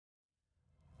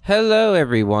Hello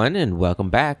everyone, and welcome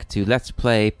back to Let's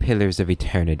Play Pillars of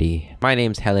Eternity. My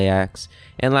name's Heliax,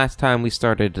 and last time we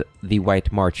started the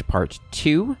White March Part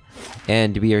 2,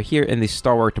 and we are here in the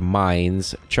Stalwart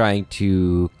mines, trying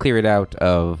to clear it out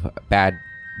of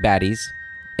baddies,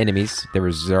 enemies. There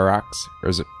were Zuroks, or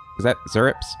was that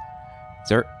Zurips?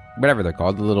 Whatever they're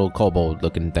called, the little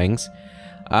kobold-looking things.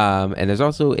 And there's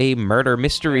also a murder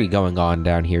mystery going on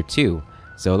down here too.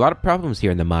 So a lot of problems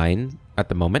here in the mine at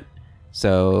the moment.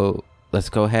 So let's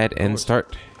go ahead and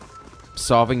start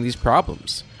solving these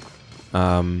problems.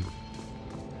 And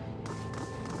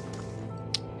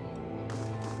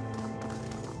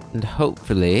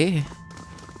hopefully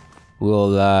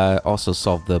we'll also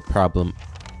solve the problem.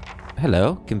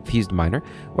 Hello, confused miner.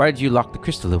 Why did you lock the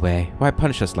crystal away? Why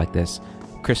punish us like this?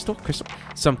 Crystal? Crystal?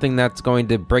 Something that's going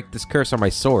to break this curse on my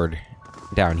sword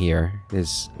down here.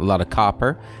 There's a lot of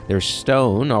copper. There's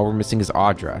stone. All we're missing is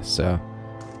Audra, so...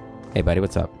 Hey buddy,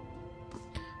 what's up?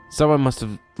 Someone must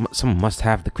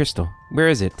have the crystal. Where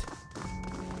is it?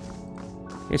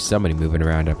 There's somebody moving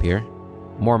around up here.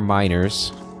 More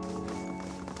miners.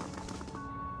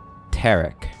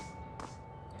 Tarek.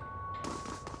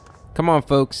 Come on,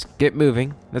 folks. Get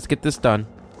moving. Let's get this done.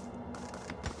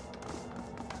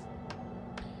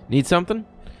 Need something?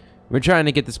 We're trying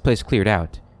to get this place cleared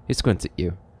out. He squints at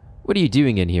you. What are you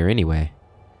doing in here, anyway?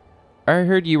 I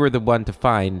heard you were the one to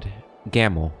find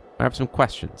Gamel. I have some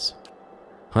questions.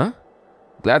 Huh?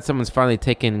 Glad someone's finally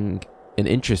taken an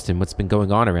interest in what's been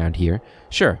going on around here.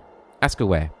 Sure. Ask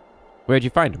away. Where'd you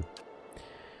find him?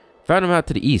 Found him out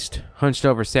to the east, hunched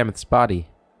over Samuth's body.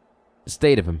 The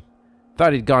state of him.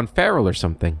 Thought he'd gone feral or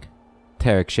something.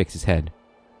 Tarek shakes his head.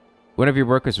 One of your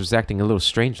workers was acting a little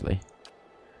strangely.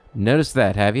 Noticed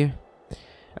that, have you?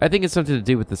 I think it's something to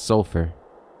do with the sulfur.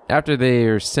 After they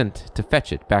are sent to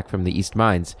fetch it back from the east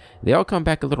mines, they all come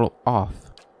back a little off.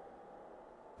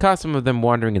 Caught some of them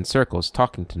wandering in circles,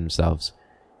 talking to themselves.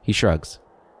 He shrugs.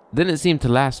 Didn't seem to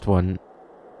last once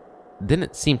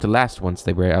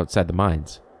they were outside the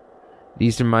mines. The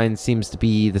eastern mine seems to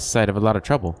be the site of a lot of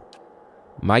trouble.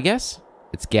 My guess?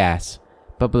 It's gas,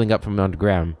 bubbling up from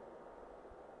underground.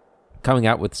 Coming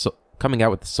out with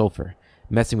the sulfur,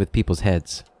 messing with people's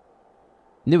heads.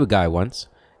 Knew a guy once.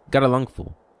 Got a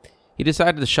lungful. He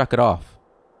decided to shuck off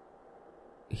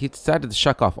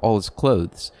all his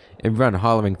clothes and run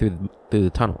hollering through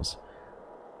the tunnels.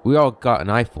 We all got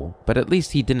an eyeful, but at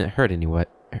least he didn't hurt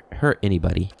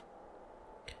anybody.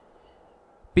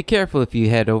 Be careful if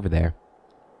you head over there.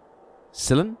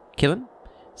 Sillin? Killin?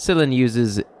 Sillin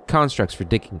uses constructs for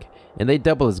digging, and they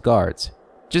double as guards.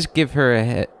 Just give her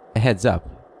a heads up.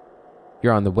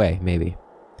 You're on the way, maybe.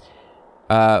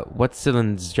 What's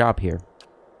Sillin's job here?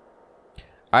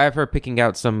 I have her picking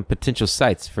out some potential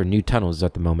sites for new tunnels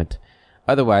at the moment.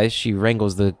 Otherwise, she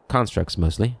wrangles the constructs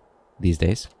mostly, these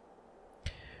days.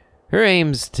 Her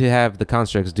aim's to have the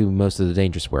constructs do most of the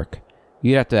dangerous work.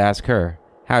 You'd have to ask her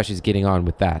how she's getting on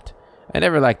with that. I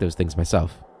never liked those things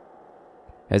myself.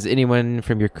 Has anyone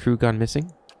from your crew gone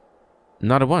missing?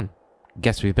 Not a one.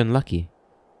 Guess we've been lucky.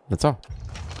 That's all.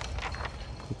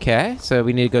 Okay, so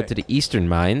we need to go to the eastern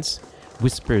mines.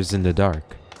 Whispers in the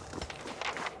dark.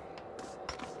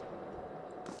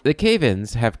 The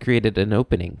cave-ins have created an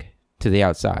opening to the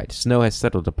outside. Snow has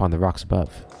settled upon the rocks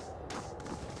above.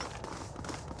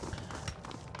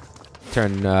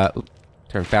 Turn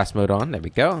fast mode on. There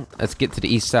we go. Let's get to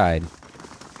the east side.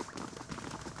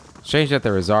 Strange that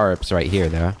there are Zarips right here,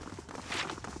 though.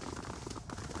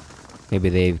 Maybe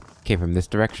they came from this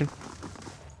direction.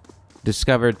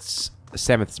 Discovered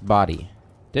Samuth's body.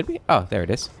 Did we? Oh, there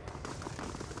it is.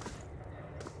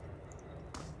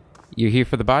 You're here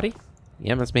for the body?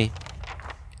 Yeah, that's me.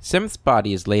 Samuth's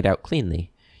body is laid out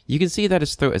cleanly. You can see that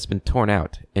his throat has been torn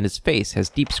out, and his face has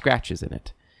deep scratches in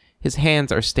it. His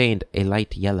hands are stained a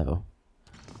light yellow.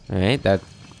 Alright, that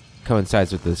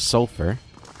coincides with the sulfur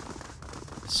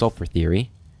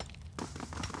theory.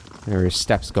 There are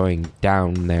steps going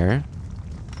down there.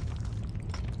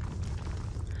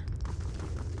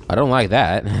 I don't like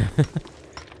that.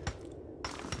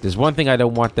 There's one thing I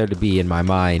don't want there to be in my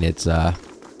mind, it's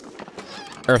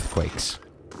earthquakes.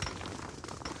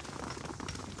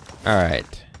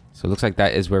 Alright, so it looks like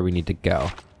that is where we need to go.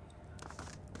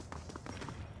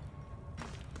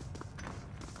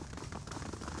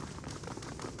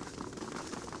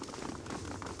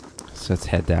 So let's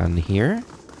head down here.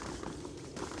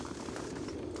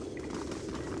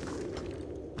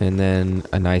 And then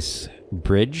a nice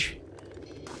bridge.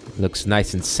 Looks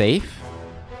nice and safe.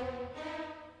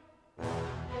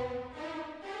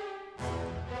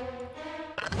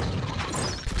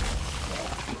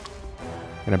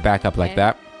 Gonna back up like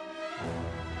that.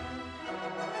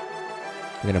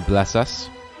 You're gonna bless us.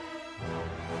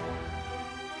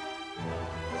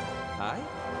 Hi.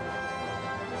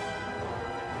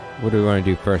 What do we want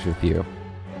to do first with you?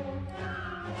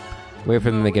 Wait for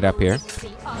them to get up here.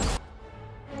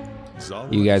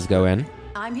 You guys go in.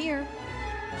 I'm here.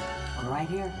 I'm right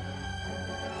here.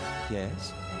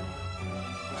 Yes.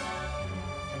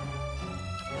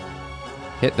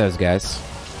 Hit those guys.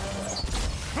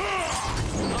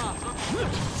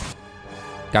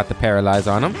 Got the paralyze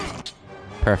on them.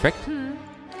 Perfect.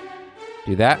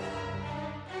 Do that.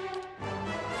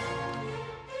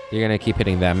 You're gonna keep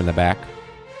hitting them in the back.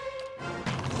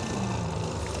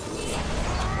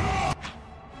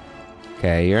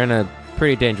 Okay, you're in a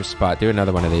pretty dangerous spot. Do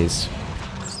another one of these.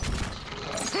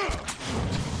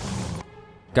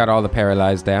 Got all the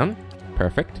paralyzed down.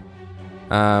 Perfect.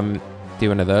 Do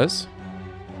one of those.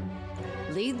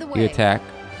 Lead the way. You attack.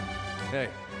 Hey.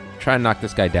 Try and knock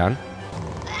this guy down.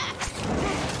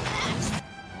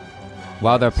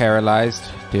 While they're paralyzed,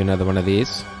 do another one of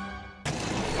these.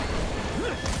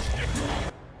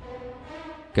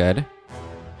 Good.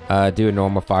 Do a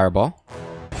normal fireball.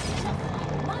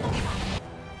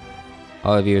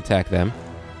 All of you attack them.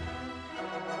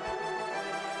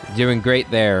 Doing great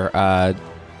there,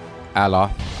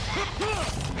 Aloth.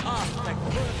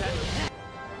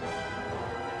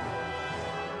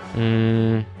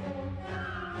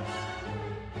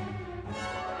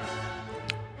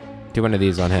 Do one of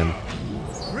these on him.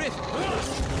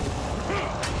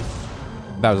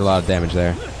 That was a lot of damage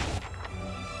there.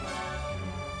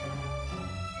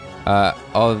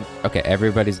 Okay,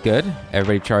 everybody's good.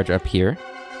 Everybody charge up here.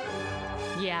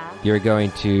 Yeah. You're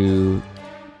going to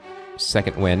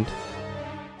second wind.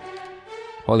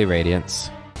 Holy Radiance.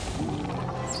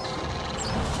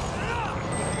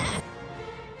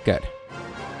 Good.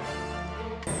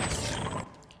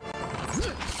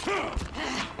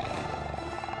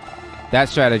 That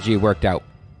strategy worked out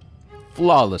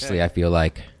flawlessly, I feel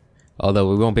like. Although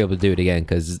we won't be able to do it again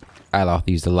because Aloth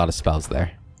used a lot of spells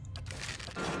there.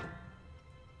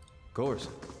 Of course.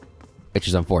 Which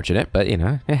is unfortunate, but you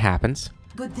know, it happens.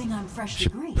 Good thing I'm freshly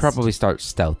Should greased. probably start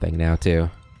stealthing now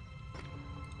too.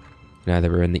 Now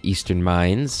that we're in the Eastern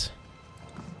Mines,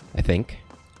 I think.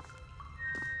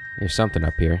 There's something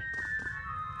up here.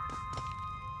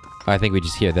 Oh, I think we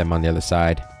just hear them on the other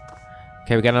side.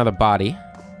 Okay, we got another body.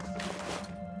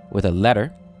 With a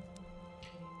letter.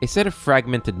 A set of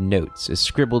fragmented notes is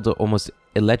scribbled almost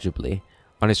illegibly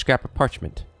on a scrap of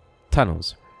parchment.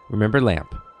 Tunnels. Remember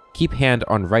lamp. Keep hand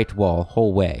on right wall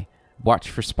whole way. Watch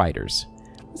for spiders.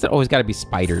 Why's it always gotta be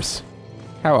spiders?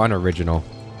 How unoriginal.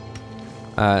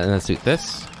 And let's do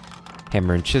this.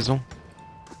 Hammer and chisel.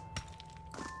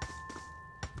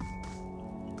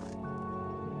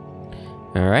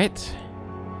 Alright.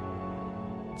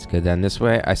 Let's go down this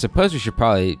way. I suppose I should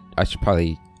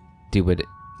probably do what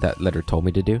that letter told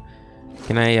me to do.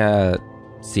 Can I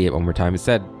see it one more time? It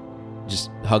said just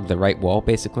hug the right wall,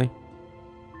 basically.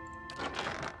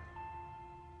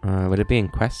 Would it be in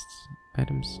quests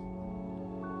items?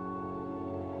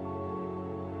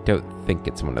 Don't think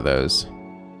it's one of those.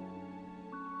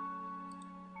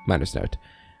 Minus note.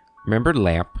 Remember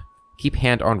lamp. Keep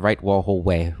hand on right wall whole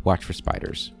way. Watch for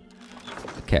spiders.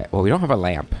 Okay, well we don't have a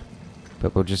lamp.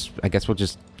 But I guess we'll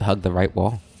just hug the right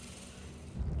wall.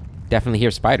 Definitely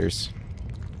hear spiders.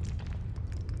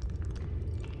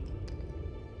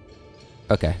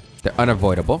 Okay, they're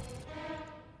unavoidable.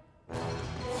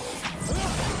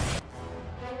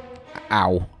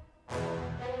 Ow.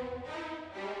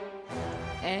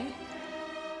 Eh?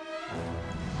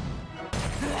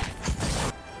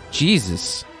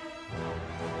 Jesus.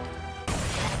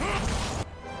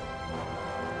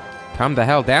 Calm the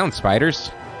hell down,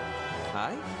 spiders.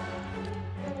 Hi.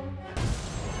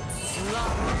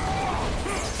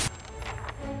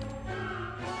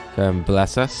 Come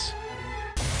bless us.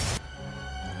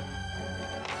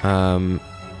 Oh,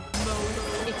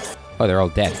 they're all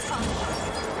dead.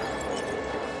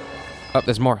 Oh,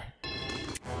 there's more.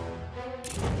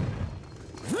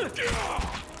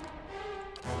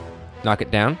 Knock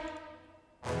it down.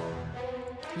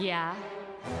 Yeah.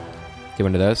 Do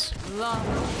one of those.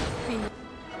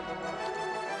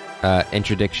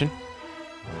 Interdiction.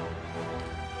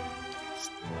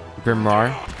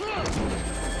 Grimoire.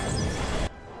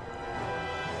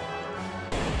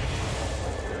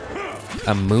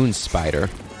 A moon spider.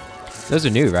 Those are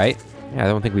new, right? Yeah, I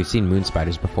don't think we've seen moon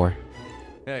spiders before.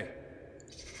 Hey.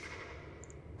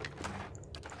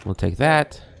 We'll take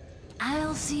that.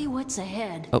 I'll see what's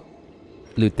ahead. Oh,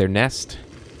 loot their nest.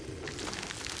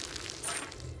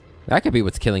 That could be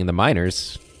what's killing the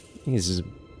miners. These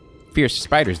fierce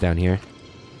spiders down here.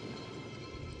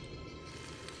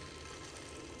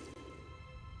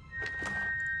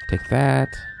 Take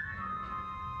that.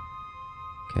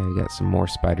 Okay, we got some more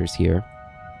spiders here.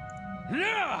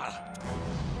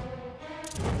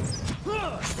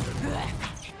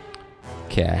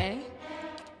 Okay. Eh?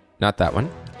 Not that one.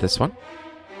 This one.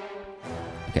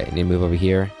 Okay, need to move over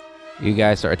here. You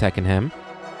guys start attacking him.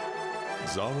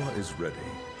 Zawa is ready.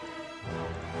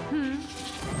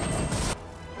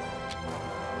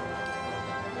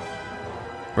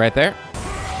 Right there.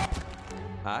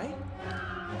 Hi?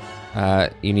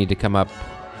 You need to come up.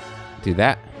 Do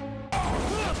that.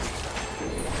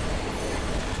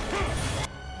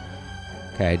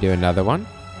 Okay, do another one.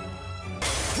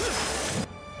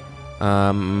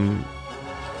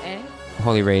 Eh?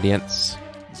 Holy Radiance.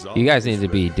 Zawa You guys is need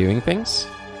to be ready. doing things,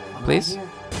 please.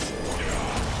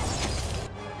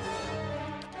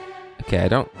 Okay, I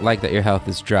don't like that your health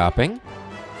is dropping.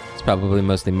 It's probably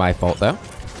mostly my fault, though.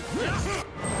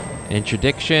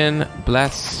 Interdiction,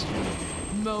 bless.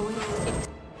 Mow it.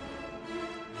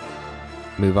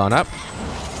 Move on up.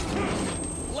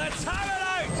 Let's have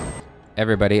it out!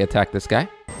 Everybody attack this guy.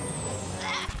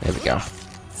 There we go.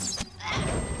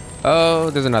 Oh,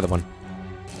 there's another one.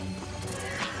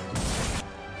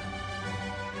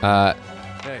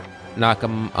 Hey. Knock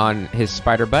him on his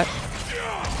spider butt.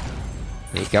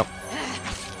 There you go.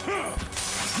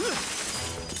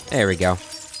 There we go.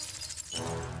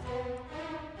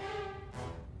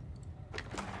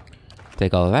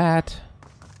 Take all of that.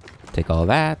 Take all of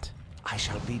that. I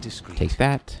shall be discreet. Take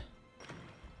that.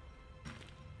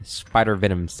 Spider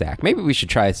venom sack. Maybe we should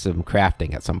try some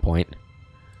crafting at some point.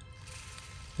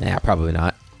 Nah, probably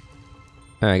not.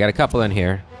 Alright, got a couple in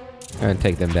here. I'm gonna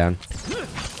take them down.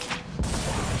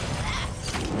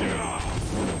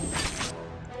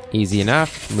 Easy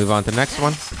enough. Move on to the next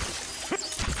one.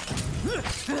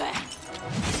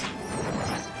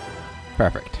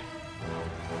 Perfect.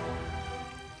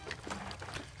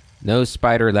 No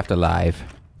spider left alive.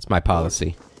 It's my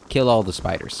policy. Kill all the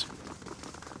spiders.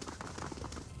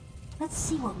 Let's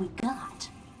see what we got.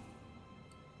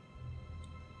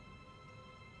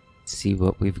 See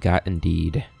what we've got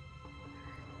indeed.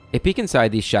 A peek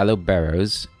inside these shallow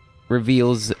burrows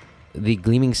reveals the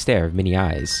gleaming stare of many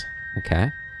eyes.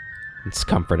 Okay. It's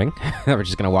comforting. We're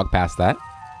just gonna walk past that.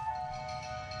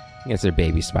 I guess they're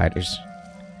baby spiders.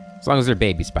 As long as they're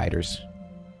baby spiders.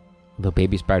 Although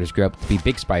baby spiders grow up to be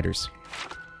big spiders.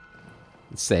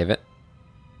 Let's save it.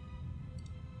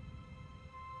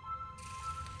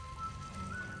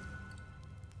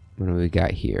 What do we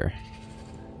got here?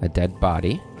 A dead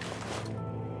body.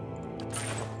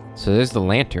 So there's the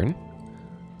lantern.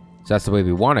 So that's the way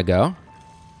we want to go.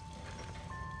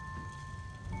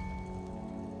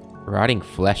 Rotting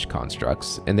flesh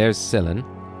constructs. And there's Cylon.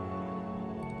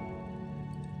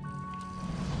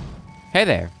 Hey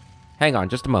there. Hang on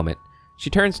just a moment. She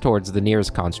turns towards the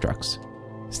nearest constructs.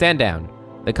 Stand down.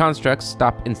 The constructs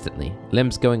stop instantly,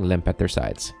 limbs going limp at their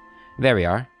sides. There we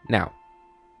are. Now,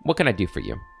 what can I do for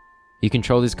you? You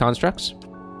control these constructs?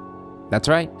 That's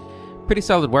right. Pretty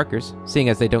solid workers, seeing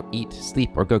as they don't eat,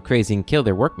 sleep, or go crazy and kill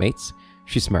their workmates.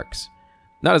 She smirks.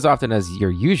 Not as often as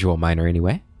your usual miner,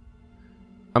 anyway.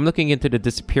 I'm looking into the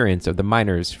disappearance of the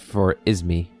miners for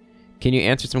Izmi. Can you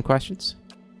answer some questions?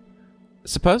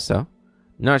 Suppose so.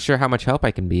 Not sure how much help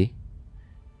I can be.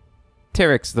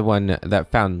 Tarek's the one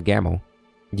that found Gamel.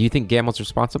 Do you think Gamel's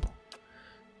responsible?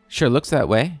 Sure looks that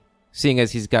way. Seeing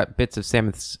as he's got bits of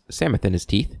Samoth in his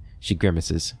teeth, she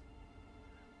grimaces.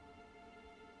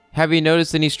 Have you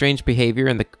noticed any strange behavior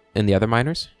in the other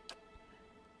miners?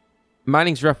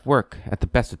 Mining's rough work at the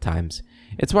best of times.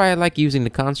 It's why I like using the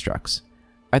constructs.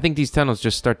 I think these tunnels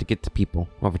just start to get to people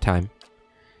over time.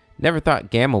 Never thought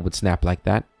Gamel would snap like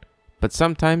that. But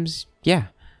sometimes, yeah,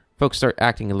 folks start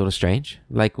acting a little strange.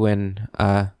 Like when,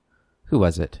 who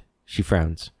was it? She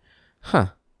frowns. Huh,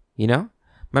 you know,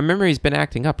 my memory's been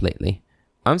acting up lately.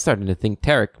 I'm starting to think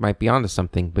Tarek might be onto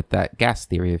something with that gas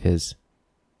theory of his.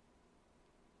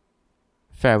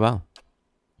 Farewell.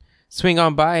 Swing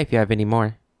on by if you have any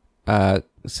more.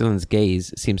 Cylon's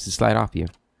gaze seems to slide off you.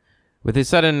 With a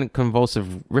sudden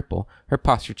convulsive ripple, her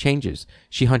posture changes.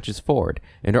 She hunches forward,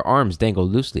 and her arms dangle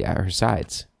loosely at her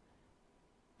sides.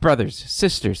 Brothers,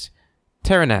 sisters,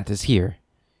 Terranat is here.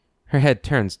 Her head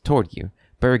turns toward you,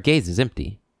 but her gaze is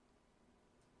empty.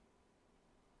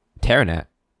 Terranat?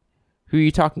 Who are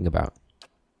you talking about?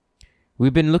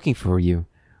 We've been looking for you.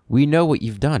 We know what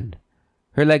you've done.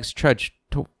 Her legs trudge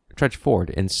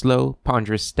forward in slow,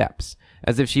 ponderous steps,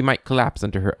 as if she might collapse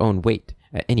under her own weight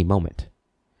at any moment.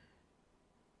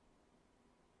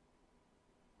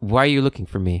 Why are you looking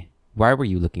for me? Why were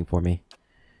you looking for me?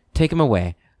 Take him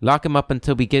away. Lock him up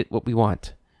until we get what we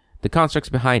want. The constructs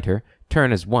behind her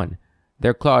turn as one,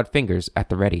 their clawed fingers at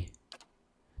the ready.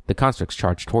 The constructs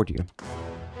charge toward you.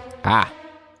 Ah,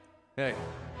 Hey.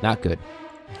 not good.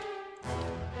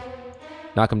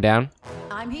 Knock him down.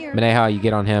 I'm here. Mineha, you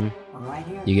get on him. Right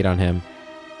here. You get on him.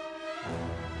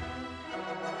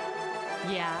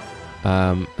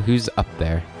 Yeah. Who's up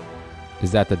there?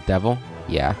 Is that the devil?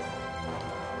 Yeah.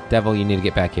 Devil, you need to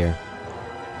get back here.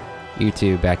 You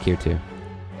two, back here too.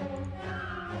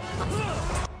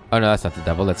 Oh no, that's not the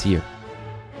devil, that's you.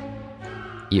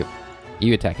 You.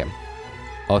 You attack him.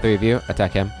 All three of you,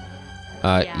 attack him.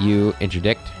 Yeah. You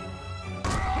interdict.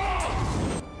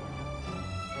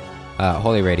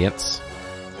 Holy Radiance.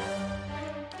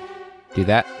 Do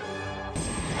that.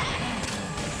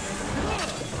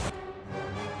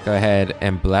 Go ahead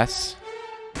and bless.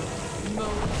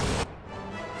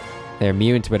 They're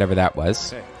immune to whatever that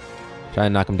was. Hey. Try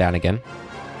and knock him down again.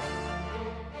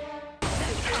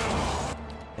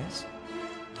 Yes.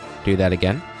 Do that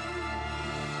again.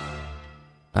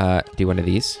 Do one of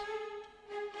these.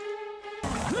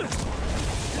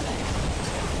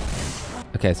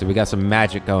 Okay, so we got some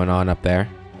magic going on up there.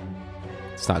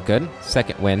 It's not good.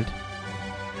 Second wind.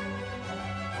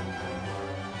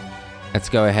 Let's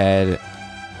go ahead.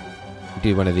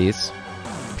 Do one of these.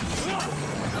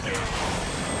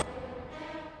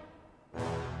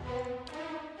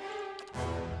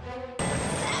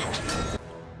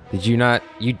 Did you not?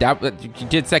 You doubt that you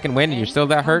did second wind and you're still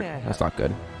that hurt? That's not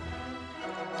good.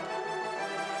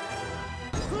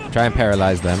 Try and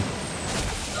paralyze them.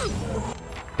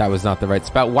 That was not the right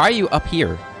spell. Why are you up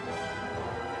here?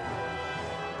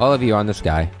 All of you on this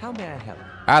guy. How may I help?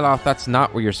 Alof, that's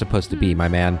not where you're supposed to be, my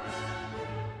man.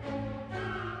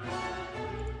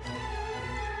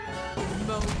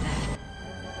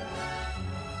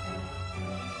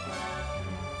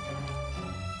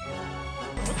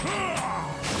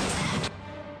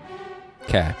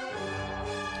 Okay.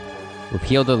 We've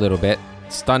healed a little bit.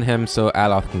 Stun him so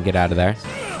Alof can get out of there.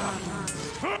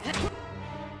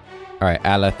 Alright,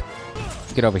 Alof.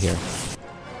 Get over here.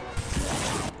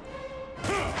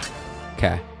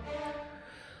 Okay.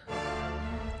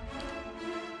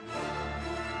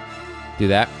 Do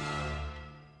that.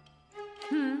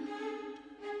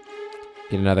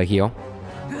 Get another heal.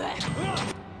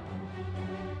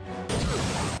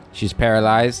 She's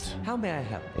paralyzed. How may I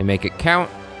help? And make it count.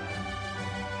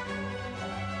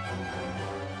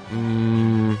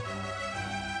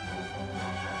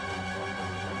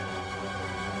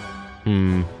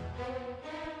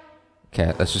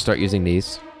 Okay, let's just start using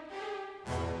these.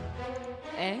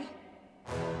 Eh?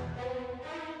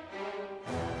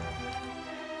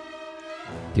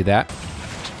 Do that.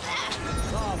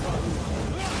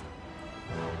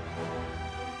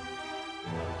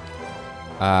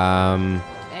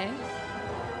 Eh?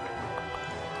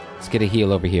 Let's get a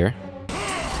heal over here.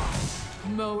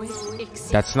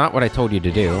 That's not what I told you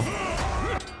to do.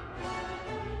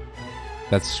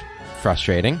 That's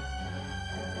frustrating.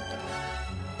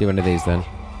 Do one of these then.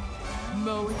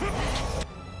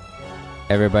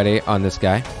 Everybody on this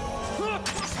guy.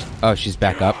 Oh, she's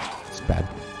back up. It's bad.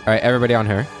 Alright, everybody on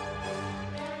her.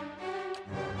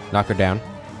 Knock her down.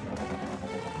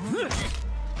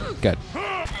 Good.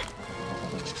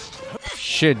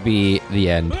 Should be the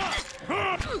end.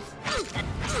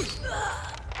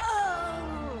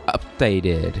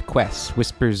 Updated quest,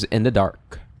 Whispers in the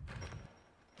Dark.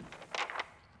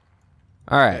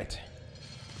 Alright.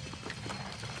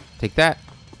 Take that.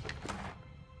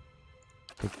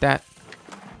 Take that.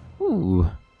 Ooh.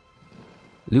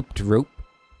 Looped rope.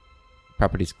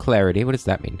 Properties clarity. What does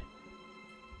that mean?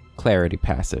 Clarity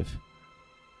passive.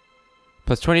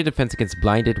 Plus 20 defense against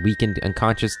blinded, weakened,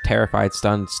 unconscious, terrified,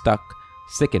 stunned, stuck,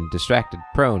 sickened, distracted,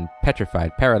 prone,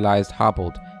 petrified, paralyzed,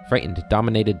 hobbled, frightened,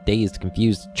 dominated, dazed,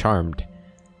 confused, charmed.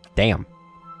 Damn.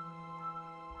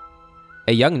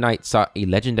 A young knight sought a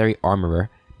legendary armorer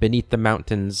beneath the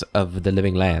mountains of the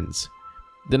living lands.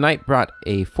 The knight brought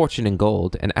a fortune in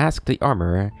gold and asked the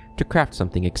armorer to craft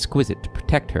something exquisite to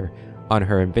protect her on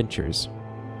her adventures.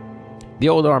 The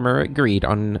old armorer agreed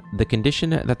on the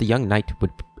condition that the young knight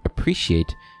would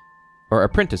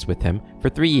apprentice with him for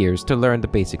 3 years to learn the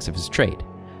basics of his trade.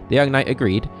 The young knight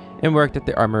agreed and worked at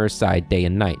the armorer's side day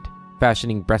and night,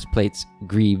 fashioning breastplates,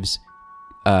 greaves,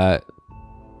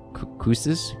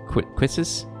 cuisses,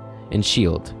 and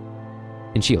shields.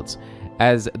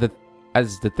 As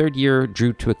the third year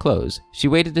drew to a close, she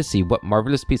waited to see what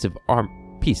marvelous piece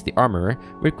the armorer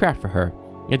would craft for her.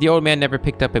 Yet the old man never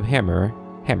picked up a hammer,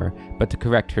 but to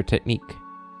correct her technique.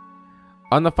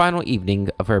 On the final evening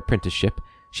of her apprenticeship,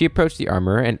 she approached the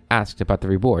armorer and asked about the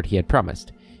reward he had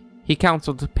promised. He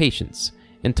counseled patience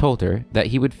and told her that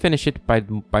he would finish it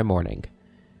by morning.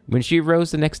 When she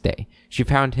arose the next day, she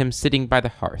found him sitting by the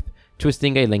hearth,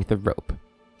 twisting a length of rope.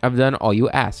 "I've done all you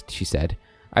asked," she said.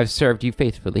 "I've served you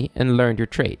faithfully and learned your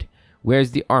trade.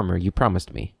 Where's the armor you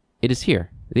promised me?" "It is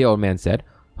here," the old man said,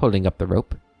 holding up the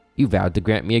rope. "You vowed to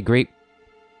grant me a great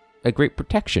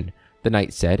protection," the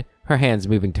knight said, her hands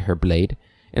moving to her blade.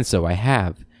 "And so I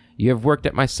have. You have worked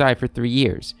at my side for 3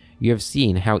 years. You have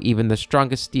seen how even the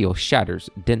strongest steel shatters,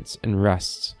 dents, and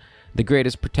rusts. The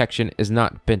greatest protection is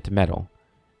not bent metal,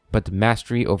 but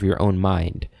mastery over your own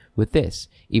mind. With this,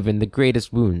 even the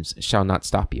greatest wounds shall not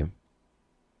stop you."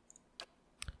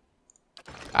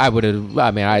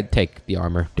 I'd take the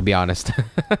armor, to be honest.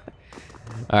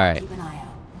 Alright.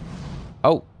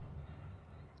 Oh.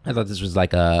 I thought this was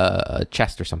like a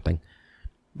chest or something.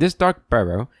 This dark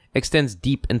burrow extends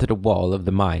deep into the wall of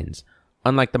the mines.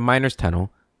 Unlike the miner's tunnels,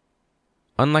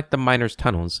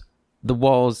 the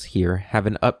walls here have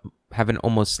an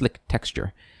almost slick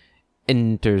texture,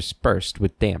 interspersed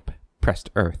with damp, pressed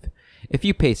earth. A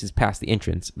few paces past the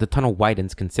entrance, the tunnel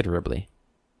widens considerably.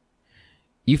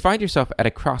 You find yourself at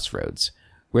a crossroads,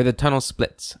 where the tunnel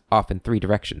splits off in 3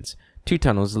 directions. 2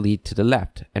 tunnels lead to the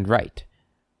left and right,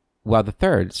 while the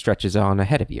third stretches on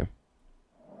ahead of you.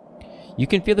 You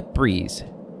can feel the breeze,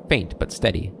 faint but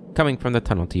steady, coming from the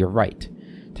tunnel to your right.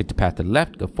 Take the path to the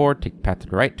left, go forward, take the path to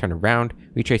the right, turn around,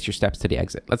 retrace your steps to the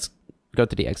exit. Let's go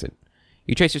to the exit.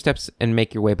 You trace your steps and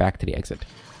make your way back to the exit.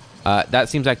 That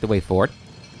seems like the way forward.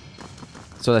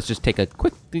 So let's just take a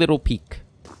quick little peek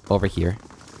over here.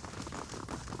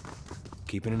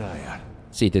 Keeping an eye out.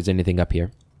 See if there's anything up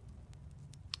here.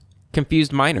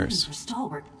 Confused miners. For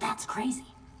Stalwart, that's crazy.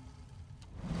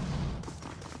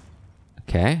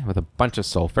 Okay, with a bunch of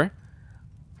sulfur.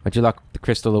 Why'd you lock the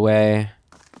crystal away?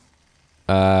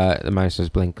 The miners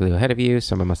blink blue ahead of you.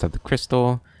 Someone must have the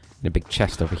crystal. And a big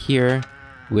chest over here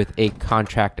with a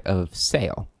contract of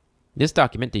sale. This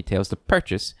document details the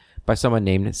purchase by someone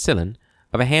named Sillin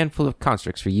of a handful of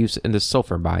constructs for use in the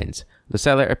sulfur mines. The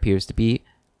seller appears to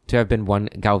have been one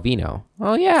Galvino.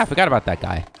 Oh yeah, I forgot about that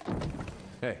guy.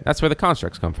 Hey. That's where the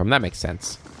constructs come from. That makes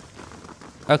sense.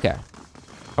 Okay.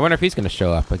 I wonder if he's going to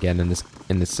show up again in this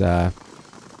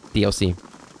DLC,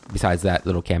 besides that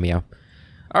little cameo.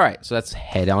 All right, so let's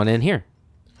head on in here.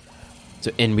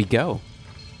 So in we go.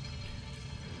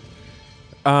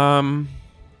 I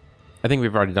think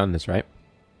we've already done this, right?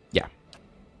 Yeah.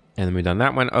 And then we've done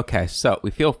that one. Okay, so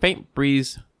we feel faint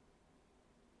breeze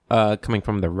coming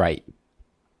from the right.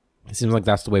 It seems like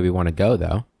that's the way we want to go,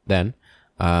 though, then.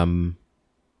 So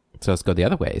let's go the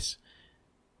other ways.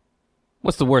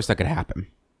 What's the worst that could happen?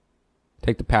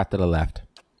 Take the path to the left.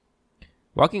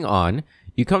 Walking on,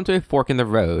 you come to a fork in the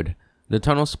road. The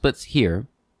tunnel splits here,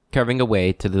 curving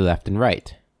away to the left and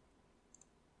right.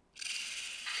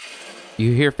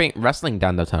 You hear faint rustling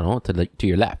down the tunnel to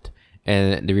your left,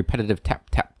 and the repetitive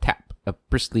tap, tap, tap of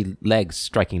bristly legs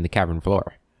striking the cavern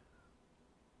floor.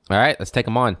 Alright, let's take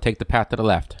them on. Take the path to the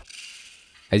left.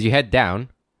 As you head down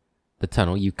the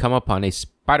tunnel, you come upon a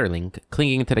spiderling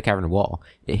clinging to the cavern wall.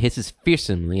 It hisses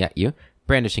fearsomely at you,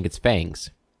 brandishing its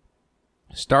fangs.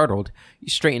 Startled, you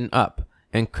straighten up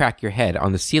and crack your head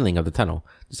on the ceiling of the tunnel.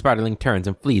 The spiderling turns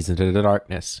and flees into the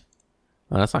darkness.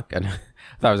 Oh, that's not good. I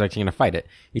thought I was actually going to fight it.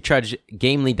 You trudge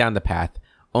gamely down the path,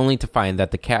 only to find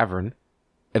that the cavern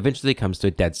eventually comes to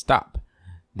a dead stop.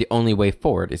 The only way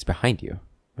forward is behind you.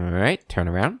 Alright, turn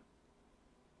around.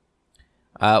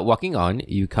 Walking on,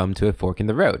 you come to a fork in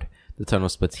the road. The tunnel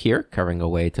splits here, curving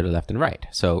away to the left and right.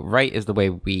 So right is the way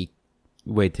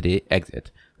to the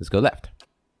exit. Let's go left.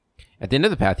 At the end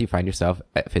of the path, you find yourself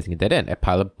facing a dead end. A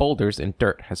pile of boulders and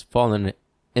dirt has fallen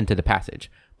into the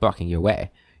passage, blocking your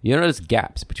way. You notice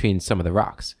gaps between some of the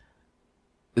rocks,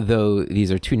 though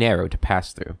these are too narrow to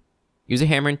pass through. Use a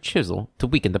hammer and chisel to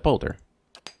weaken the boulder.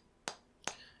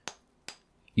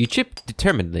 You chip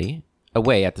determinedly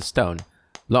away at the stone.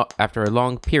 After a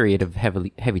long period of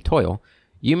heavy toil,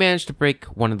 you manage to break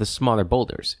one of the smaller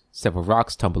boulders. Several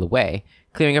rocks tumble away,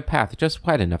 clearing a path just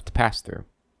wide enough to pass through.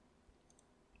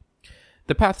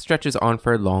 The path stretches on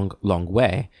for a long, long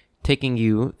way, taking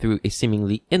you through a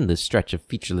seemingly endless stretch of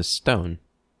featureless stone.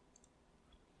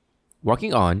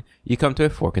 Walking on, you come to a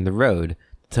fork in the road.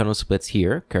 The tunnel splits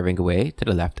here, curving away to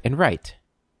the left and right.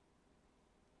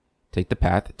 Take the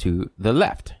path to the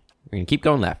left. We're going to keep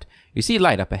going left. You see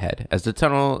light up ahead as the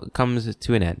tunnel comes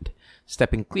to an end.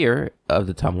 Stepping clear of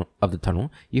the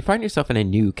tunnel, you find yourself in a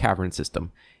new cavern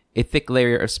system, a thick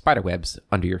layer of spiderwebs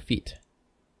under your feet.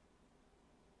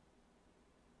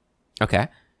 Okay.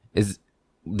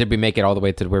 Did we make it all the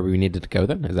way to where we needed to go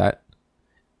then?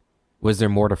 Was there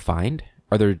more to find?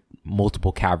 Are there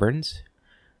multiple caverns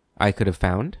I could have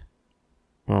found?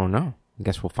 Oh no. I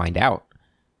guess we'll find out.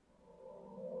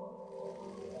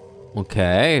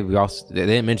 Okay, they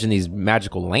didn't mention these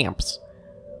magical lamps.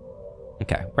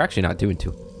 Okay, we're actually not doing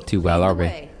too well, are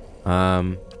we?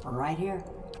 Right here.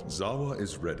 Zawa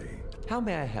is ready. How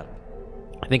may I help?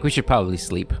 I think we should probably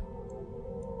sleep.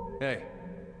 Hey.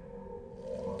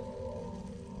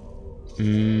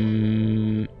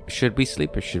 Should we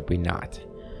sleep or should we not?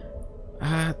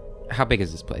 How big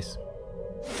is this place?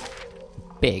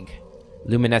 Big.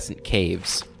 Luminescent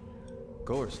caves. Of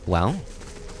course. Well.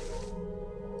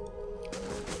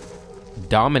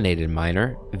 Dominated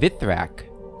miner. Vithrak.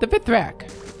 The Vithrak.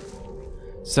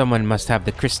 Someone must have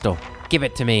the crystal. Give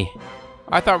it to me.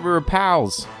 I thought we were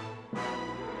pals.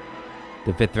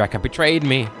 The Vithrak have betrayed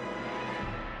me.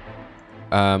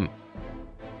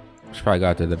 Should probably go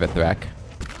after the Vithrak.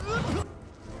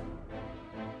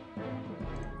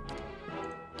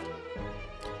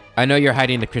 I know you're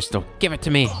hiding the crystal. Give it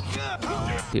to me.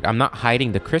 Dude, I'm not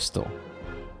hiding the crystal.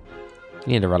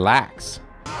 You need to relax.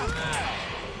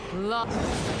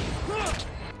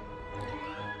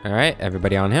 Alright,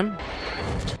 everybody on him.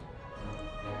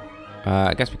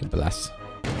 I guess we can bless.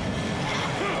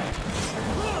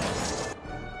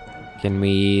 Can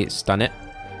we stun it?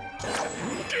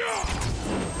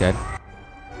 Good.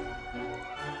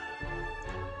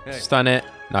 Hey. Stun it.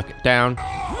 Knock it down.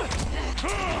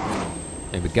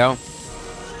 There we go.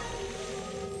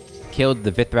 Killed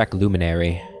the Vithrak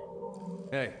Luminary.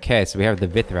 Hey. Okay, so we have the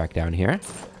Vithrak down here.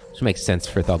 Which makes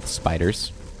sense with all the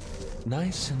spiders.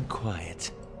 Nice and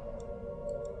quiet.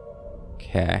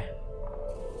 Okay.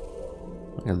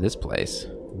 Look at this place.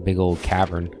 Big old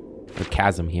cavern. Or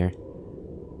chasm here.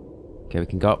 Okay, we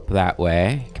can go up that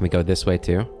way. Can we go this way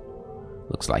too?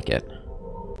 Looks like it.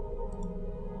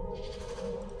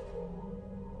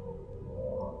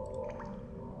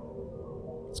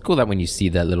 It's cool that when you see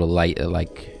that little light, it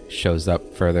like shows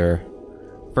up further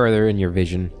in your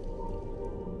vision.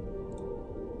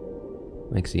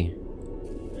 Like, see.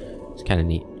 It's kind of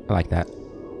neat. I like that.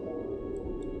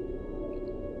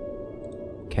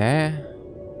 Okay.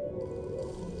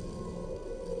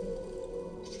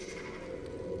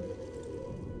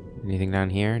 Anything down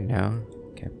here? No.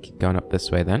 Okay, keep going up this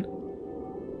way then.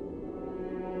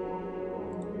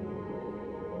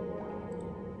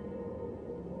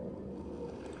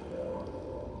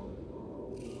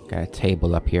 Got a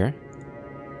table up here.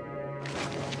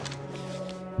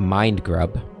 Mind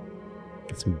grub.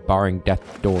 Got some barring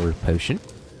death door potion.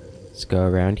 Let's go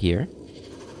around here.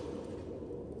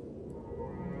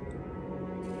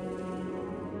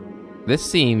 This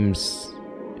seems...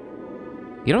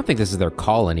 You don't think this is their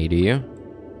colony, do you?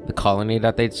 The colony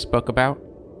that they spoke about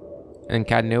in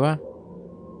Cadnua?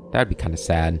 That'd be kind of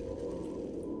sad.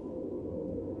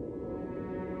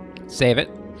 Save it.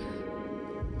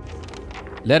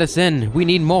 Let us in. We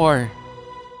need more.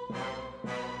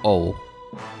 Oh.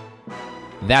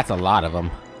 That's a lot of them.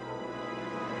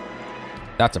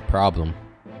 That's a problem.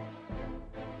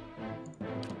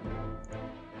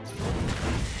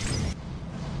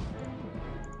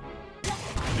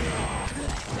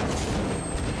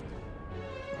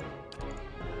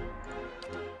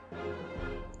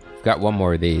 Got one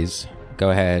more of these.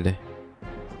 Go ahead.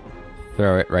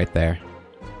 Throw it right there.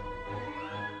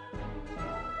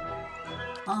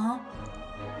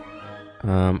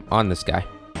 On this guy.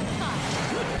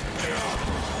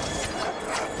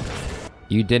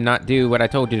 You did not do what I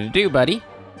told you to do, buddy.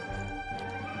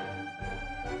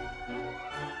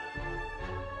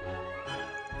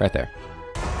 Right there.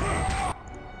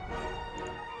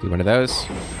 Do one of those.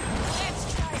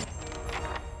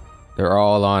 They're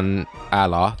all on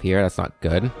Aloth here. That's not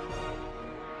good.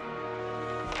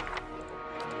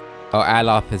 Oh,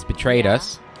 Aloth has betrayed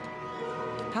us.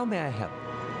 How may I help?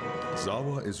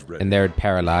 Zawa is ready. And they're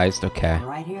paralyzed. Okay.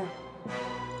 Right here.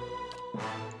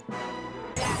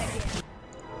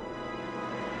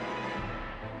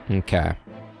 Okay.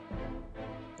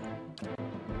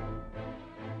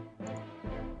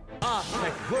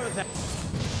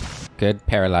 Good.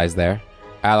 Paralyzed there.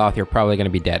 Aloth, you're probably going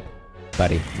to be dead.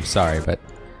 Buddy, I'm sorry, but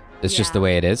it's just the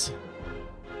way it is.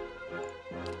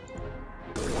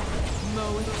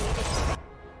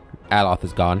 Aloth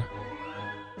is gone.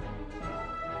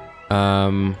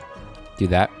 Do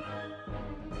that.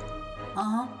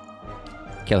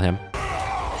 Kill him.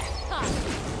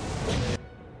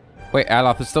 Wait,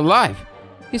 Aloth is still alive.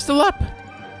 He's still up.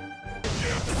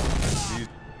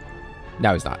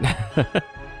 No, he's not.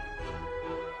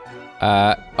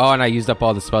 Oh, and I used up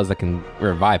all the spells that can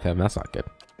revive him. That's not good.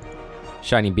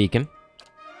 Shining Beacon.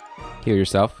 Heal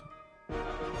yourself.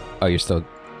 Oh, you're still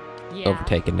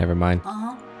overtaken. Never mind.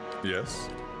 Yes.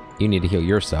 You need to heal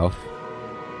yourself.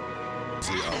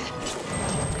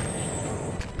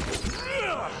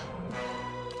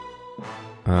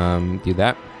 Do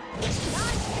that.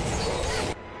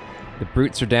 The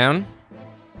brutes are down.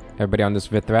 Everybody on this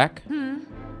Vithrak.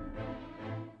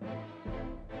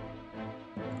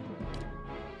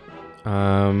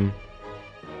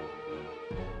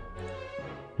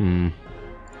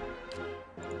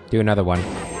 Do another one.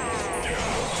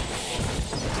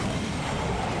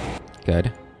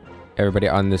 Good. Everybody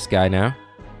on this guy now.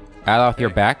 Out off your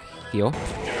back. Heal.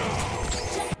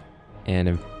 And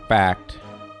in fact...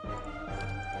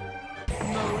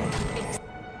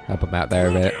 help him out there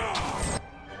a bit.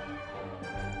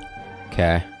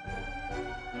 Okay.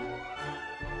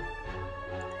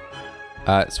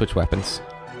 Switch weapons.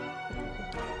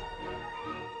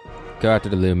 Go after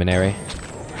the Luminary.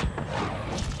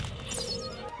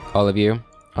 All of you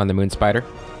on the Moon Spider.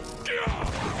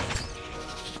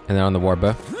 And then on the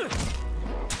Warbow.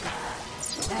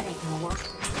 That ain't gonna work.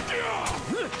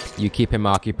 You keep him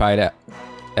occupied at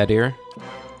Edir.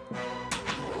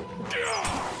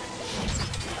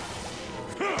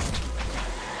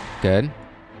 Good.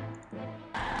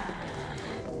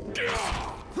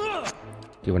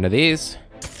 Do one of these.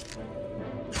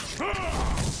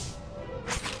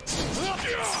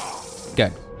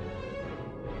 Good.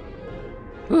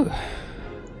 Whew.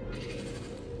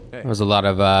 There was a lot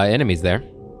of enemies there.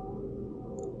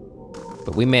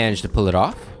 But we managed to pull it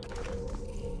off.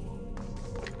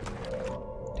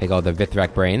 Take all the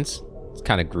Vithrak brains. It's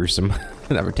kind of gruesome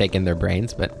that we're taking their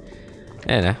brains, but I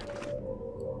don't know.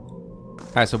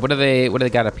 Alright, so what do they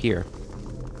got up here?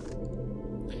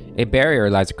 A barrier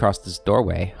lies across this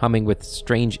doorway, humming with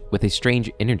a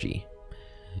strange energy.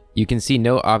 You can see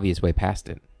no obvious way past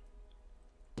it.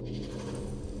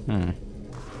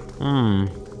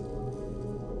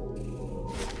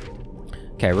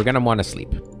 Okay, we're gonna want to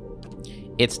sleep.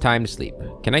 It's time to sleep.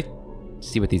 Can I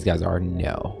see what these guys are?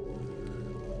 No.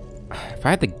 If I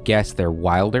had to guess, they're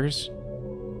wilders.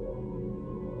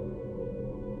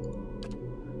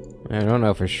 I don't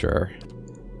know for sure,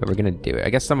 but we're gonna do it. I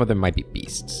guess some of them might be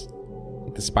beasts. I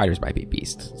think the spiders might be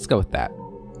beasts. Let's go with that.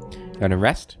 Gonna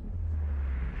rest.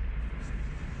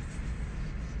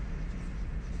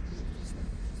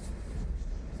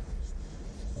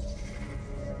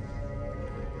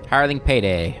 Hireling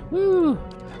payday. Woo!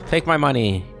 Take my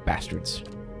money, bastards.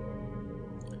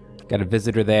 Got a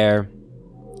visitor there.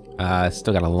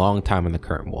 Still got a long time on the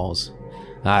current walls.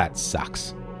 Ah, that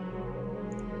sucks.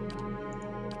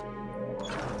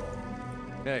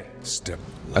 Hey. Step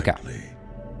Okay. lightly.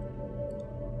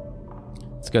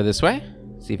 Let's go this way.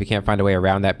 See if we can't find a way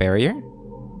around that barrier.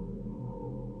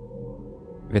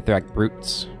 Vithrak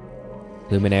brutes.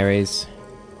 Luminaries.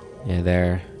 Yeah,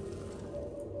 there.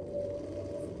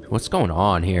 What's going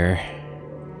on here?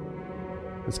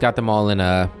 It's got them all in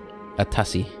a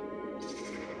tussy.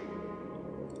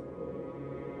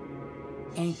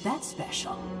 Ain't that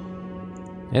special?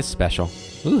 It's special.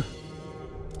 Ooh.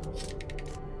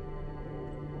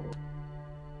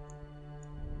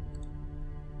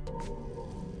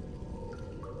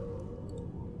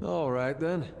 All right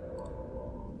then.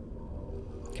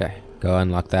 Okay, go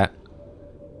unlock that.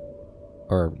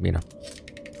 Or, you know.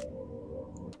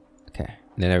 Okay,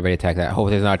 and then everybody attack that. Hope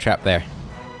there's not a trap there.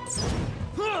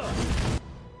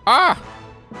 Ah!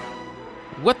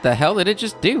 What the hell did it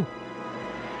just do?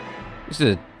 Just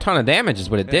a ton of damage is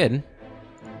what it did.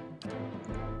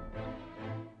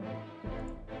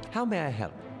 How may I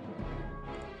help?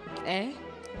 Eh?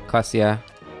 Clasia.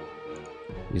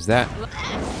 Use that.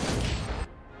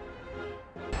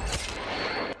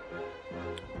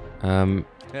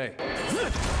 Hey.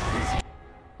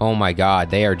 Oh my god,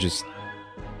 they are just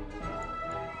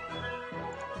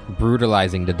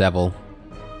brutalizing the devil.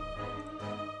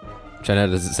 Which I know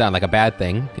doesn't sound like a bad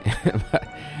thing,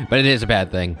 but it is a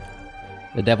bad thing.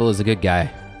 The devil is a good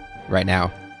guy right now.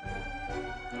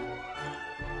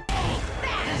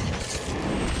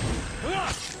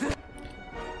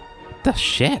 What the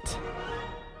shit?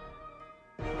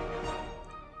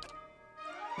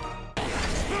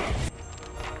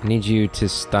 I need you to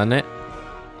stun it.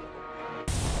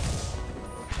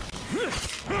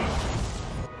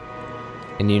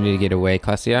 And you need to get away,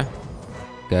 Clasia.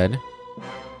 Good.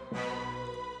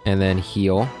 And then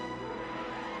heal.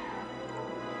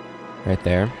 Right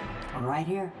there. Right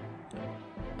here.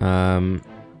 How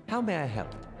may I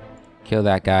help? Kill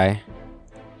that guy.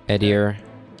 Edir.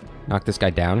 Knock this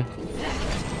guy down.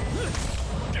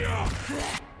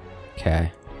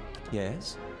 Okay.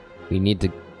 Yes. We need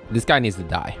to... This guy needs to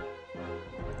die.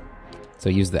 So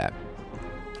use that.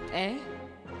 Eh?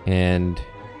 And...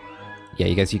 Yeah,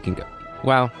 you guys, you can go.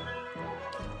 Well,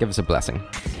 give us a blessing.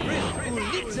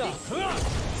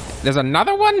 There's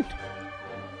another one?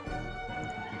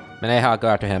 Maneha, I'll go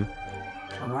after him.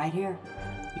 Right here.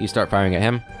 You start firing at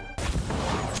him.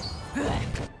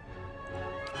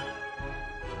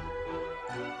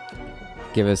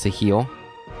 Give us a heal.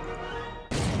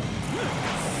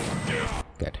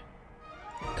 Good.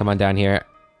 Come on down here.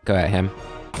 Go at him.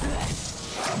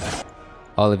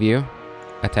 All of you,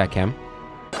 attack him.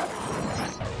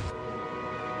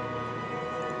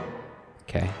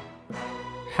 Okay.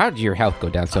 How did your health go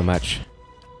down so much?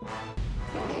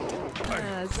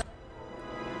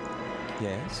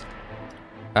 Yes.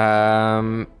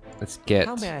 Let's get...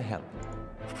 How may I help?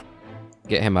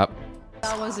 Get him up.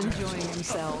 I was enjoying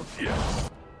himself.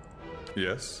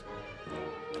 Yes.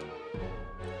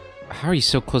 How are you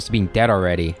so close to being dead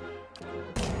already?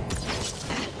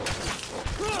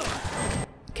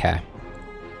 Okay.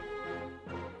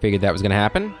 Figured that was gonna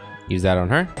happen. Use that on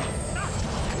her.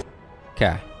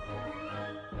 Okay.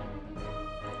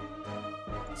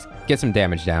 Let's get some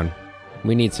damage down.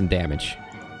 We need some damage.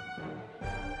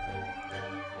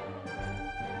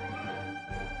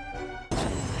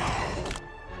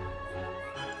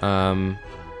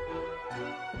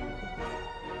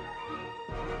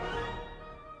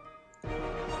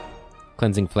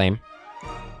 Cleansing Flame.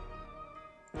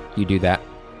 You do that.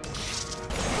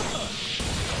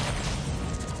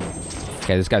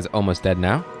 Okay, this guy's almost dead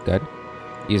now. Good.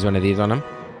 Use one of these on him.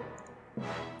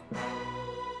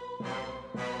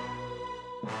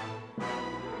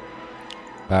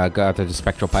 Go after the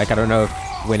Spectral Pike. I don't know if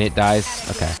when it dies...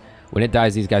 Okay. When it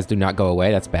dies, these guys do not go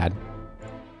away. That's bad.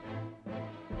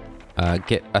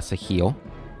 Get us a heal.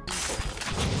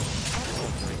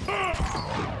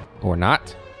 Or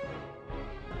not.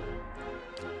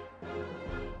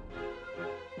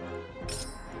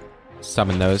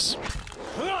 Summon those.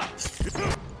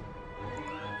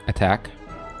 Attack.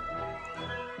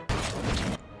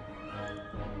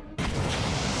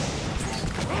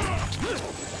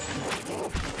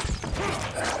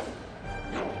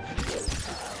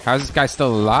 How's this guy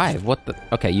still alive? What the?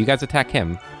 Okay, you guys attack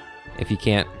him. If you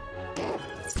can't.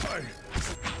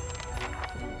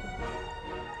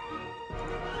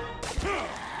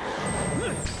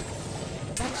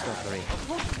 That's not very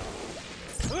helpful.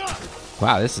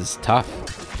 Wow, this is tough.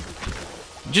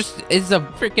 Just, it's a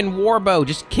freaking warbow.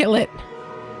 Just kill it.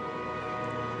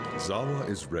 Zawa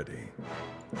is ready.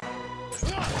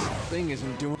 Thing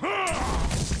isn't doing.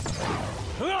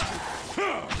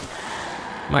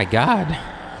 My God.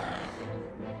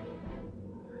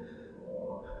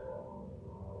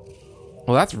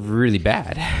 Well, that's really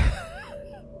bad.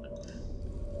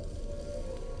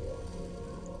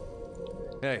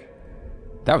 Hey.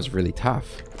 That was really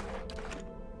tough.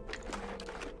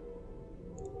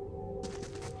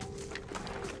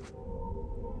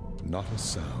 Not a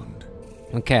sound.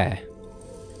 Okay.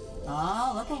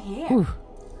 Oh, look at here. Whew.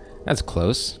 That's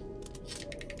close.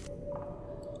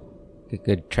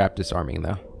 Good trap disarming,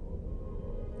 though.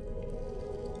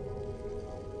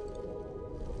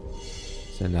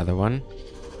 It's another one.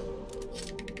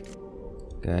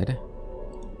 Good.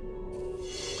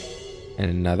 And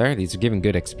another. These are giving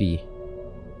good XP.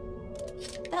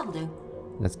 That'll do.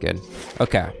 That's good.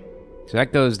 Okay. So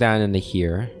that goes down into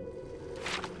here.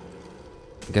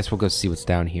 I guess we'll go see what's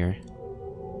down here.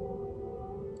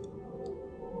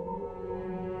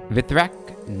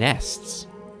 Vithrak nests.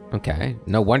 Okay.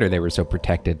 No wonder they were so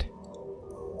protected.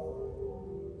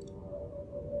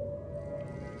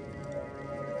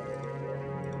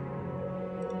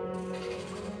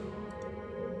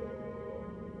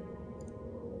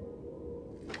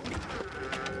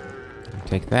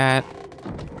 Take that.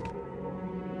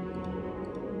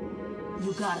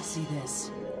 You gotta see this.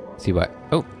 See what?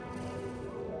 Oh.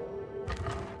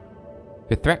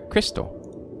 Vithrak crystal.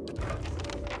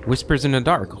 Whispers in the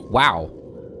dark. Wow.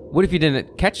 What if you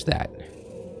didn't catch that?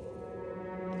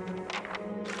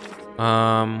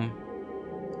 I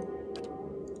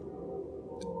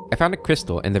found a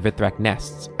crystal in the Vithrak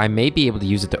nests. I may be able to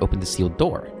use it to open the sealed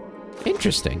door.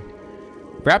 Interesting.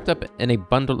 Wrapped up in a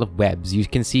bundle of webs, you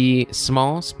can see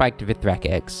small, spiked Vithrak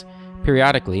eggs.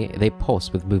 Periodically, they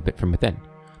pulse with movement from within.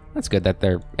 That's good that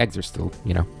their eggs are still,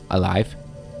 you know, alive.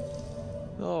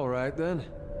 All right then.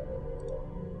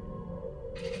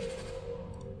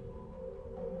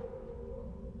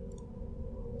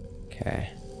 Okay.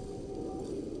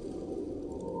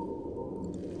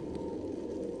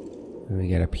 What do we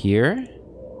get up here?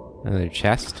 Another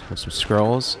chest with some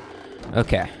scrolls.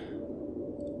 Okay.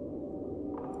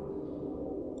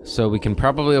 So we can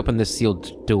probably open this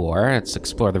sealed door. Let's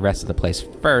explore the rest of the place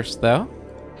first, though.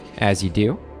 As you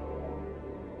do.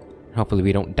 Hopefully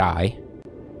we don't die.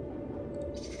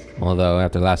 Although,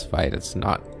 after the last fight, it's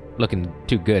not looking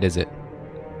too good, is it?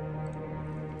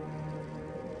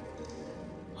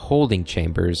 holding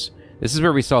chambers. This is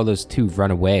where we saw those two run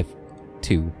away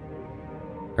to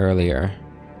earlier.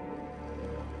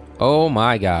 Oh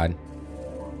my god.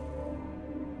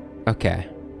 Okay.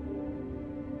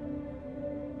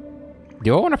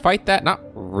 Do I want to fight that? Not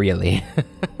really.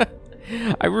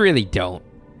 I really don't.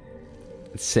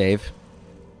 Let's save.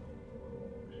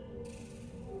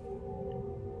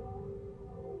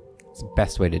 It's the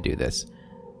best way to do this.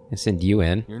 I send you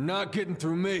in. You're not getting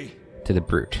through me. To the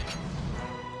brute.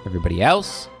 Everybody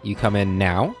else, you come in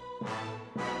now.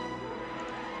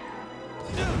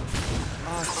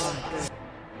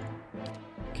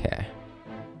 Okay.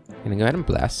 Gonna go ahead and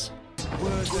bless.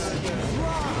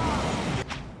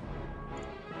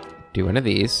 Do one of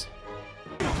these.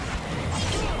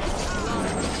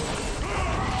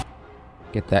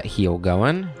 Get that heal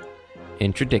going.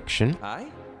 Interdiction. Hi?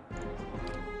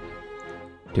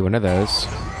 Do one of those.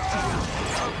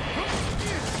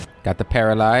 Got the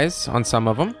paralyze on some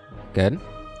of them. Good.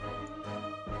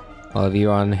 All of you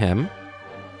on him.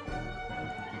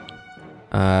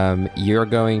 You're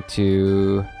going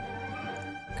to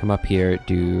come up here,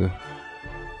 do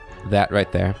that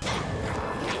right there.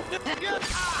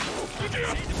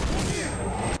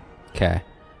 Okay.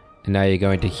 And now you're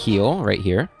going to heal right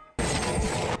here.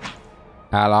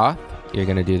 Aloth, you're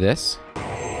going to do this.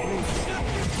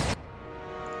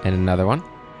 And another one.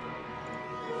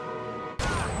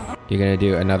 You're going to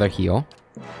do another heal.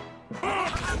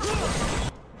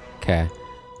 Okay.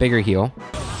 Bigger heal.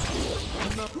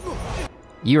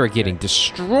 You are getting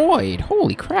destroyed.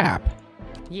 Holy crap.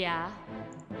 Yeah.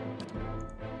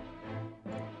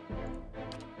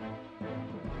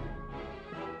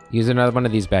 Use another one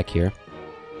of these back here.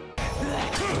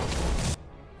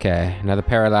 Okay, another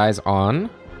paralyze on.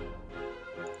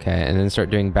 Okay, and then start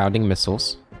doing bounding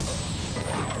missiles.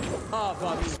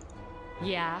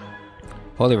 Yeah.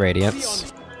 Holy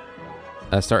Radiance.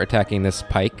 Start attacking this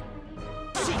pike.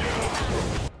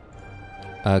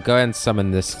 Go ahead and summon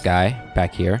this guy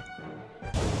back here.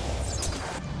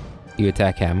 You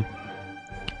attack him.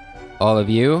 All of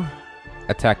you,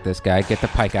 attack this guy. Get the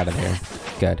pike out of there.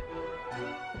 Good.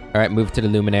 Alright, move to the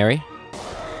Luminary.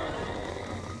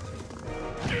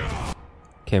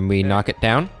 Can we knock it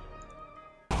down?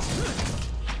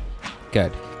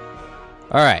 Good.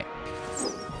 Alright.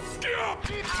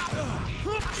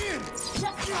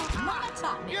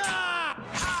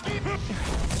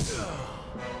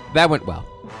 That went well.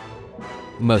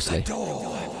 Mostly.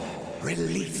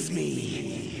 Release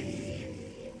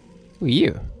me. Who are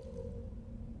you?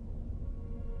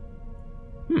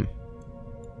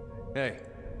 Hey.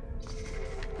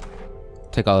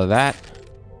 Take all of that.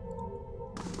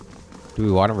 Do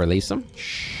we want to release him?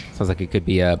 Sounds like it could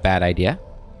be a bad idea.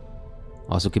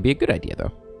 Also could be a good idea,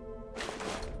 though.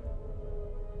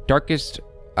 Darkest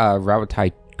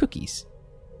Rautai cookies.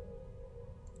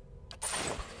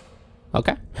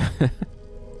 Okay.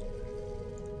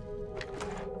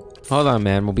 Hold on,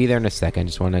 man. We'll be there in a second.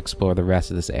 Just want to explore the rest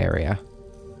of this area.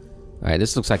 Alright,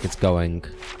 this looks like it's going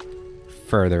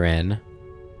further in.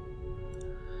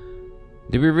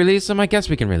 Did we release him? I guess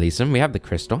we can release him. We have the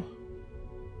crystal.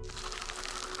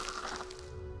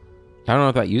 I don't know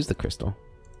if that used the crystal.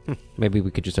 Maybe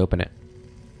we could just open it.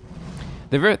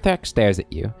 The Vertex stares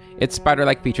at you. Its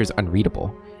spider-like features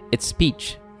unreadable. Its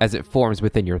speech, as it forms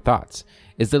within your thoughts,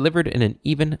 is delivered in an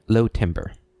even, low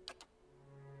timbre.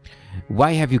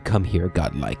 Why have you come here,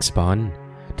 godlike spawn?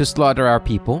 To slaughter our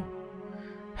people?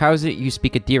 How is it you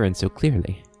speak Adiran so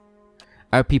clearly?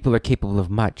 Our people are capable of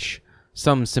much.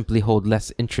 Some simply hold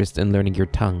less interest in learning your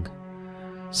tongue.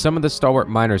 Some of the Stalwart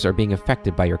miners are being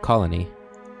affected by your colony.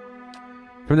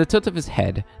 From the tilt of his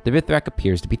head, the Vithrak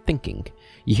appears to be thinking.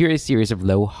 You hear a series of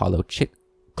low, hollow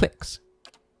clicks.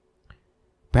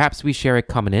 Perhaps we share a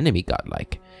common enemy,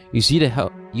 godlike. You seek to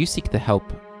help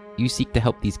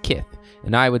these kith,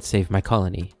 and I would save my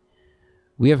colony.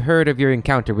 We have heard of your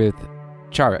encounter with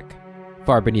Charek,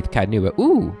 far beneath Kadnua.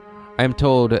 Ooh! I am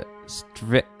told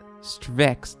Strek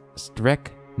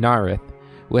Narith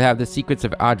will have the secrets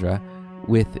of Adra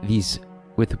with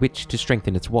which to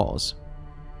strengthen its walls.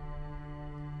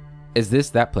 Is this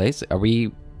that place? Are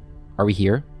we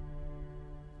here?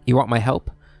 You want my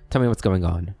help? Tell me what's going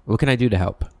on. What can I do to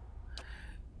help?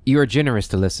 You are generous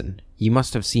to listen. You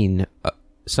must have seen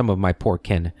some of my poor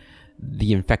kin,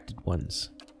 the infected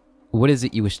ones. What is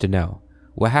it you wish to know?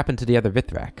 What happened to the other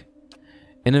Vithrak?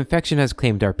 An infection has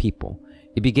claimed our people.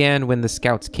 It began when the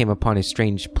scouts came upon a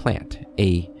strange plant,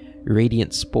 a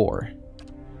radiant spore.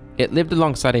 It lived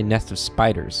alongside a nest of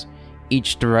spiders,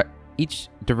 each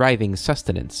deriving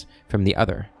sustenance from the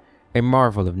other. A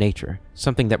marvel of nature,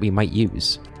 something that we might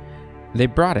use. They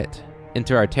brought it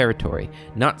into our territory,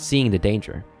 not seeing the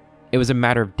danger. It was a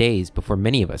matter of days before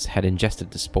many of us had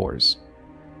ingested the spores.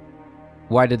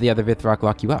 Why did the other Vithrak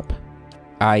lock you up?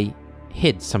 I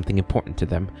hid something important to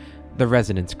them, the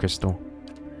resonance crystal.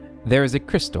 There is a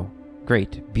crystal,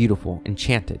 great, beautiful,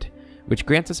 enchanted, which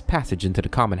grants us passage into the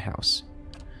common house.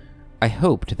 I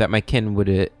hoped that my kin would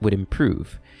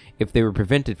improve if they were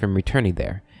prevented from returning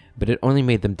there, but it only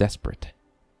made them desperate.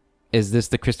 Is this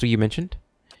the crystal you mentioned?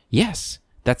 Yes,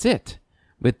 that's it.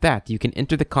 With that, you can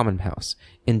enter the common house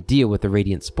and deal with the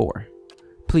radiant spore.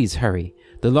 Please hurry.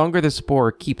 The longer the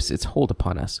spore keeps its hold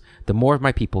upon us, the more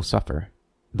my people suffer.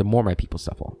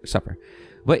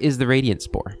 What is the radiant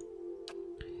spore?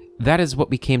 That is what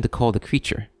we came to call the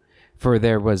creature, for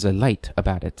there was a light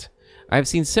about it. I have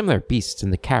seen similar beasts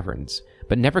in the caverns,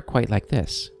 but never quite like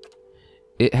this.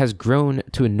 It has grown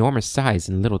to enormous size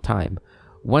in little time.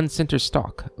 One center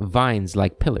stalk, vines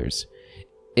like pillars.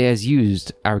 It has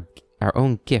used our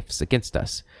own gifts against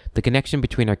us, the connection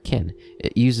between our kin.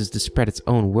 It uses to spread its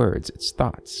own words, its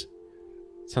thoughts.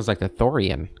 Sounds like the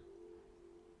Thorian.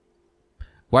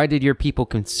 Why did your people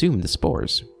consume the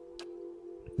spores?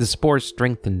 The spores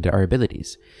strengthened our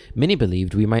abilities. Many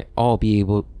believed we might all be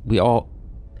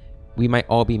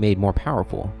made more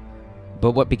powerful.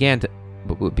 But what began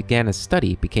as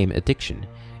study became addiction.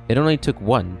 It only took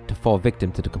one to fall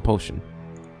victim to the compulsion.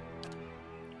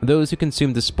 Those who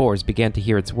consumed the spores began to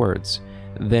hear its words,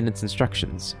 then its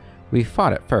instructions. We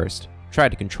fought at first, tried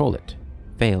to control it,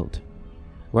 failed.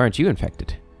 Why aren't you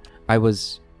infected? I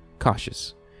was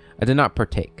cautious. I did not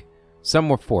partake. Some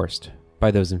were forced by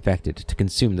those infected to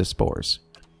consume the spores.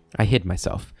 I hid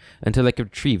myself until I could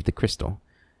retrieve the crystal.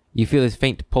 You feel a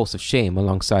faint pulse of shame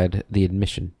alongside the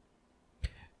admission.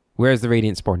 Where is the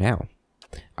radiant spore now?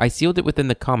 I sealed it within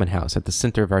the common house at the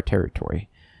center of our territory.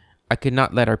 I could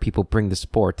not let our people bring the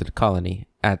spore to the colony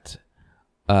at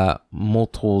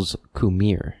Moltol's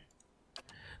Kumir.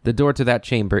 The door to that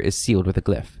chamber is sealed with a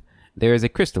glyph. There is a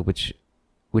crystal which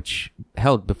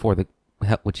held before that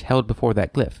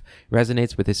glyph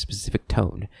resonates with a specific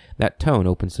tone. That tone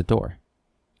opens the door.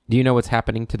 Do you know what's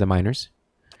happening to the miners?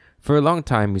 For a long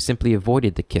time, we simply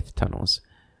avoided the Kith tunnels,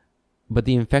 but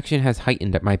the infection has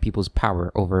heightened my people's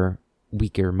power over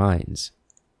weaker minds.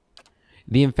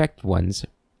 The infected ones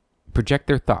project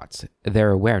their thoughts,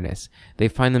 their awareness. They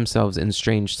find themselves in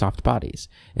strange, soft bodies,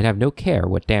 and have no care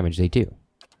what damage they do.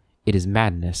 It is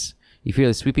madness. You feel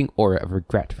a sweeping aura of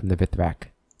regret from the Vithrak.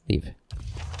 Leave.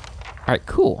 Alright,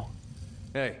 cool.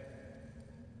 Hey.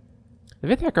 The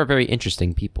Vithrak are very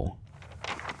interesting people.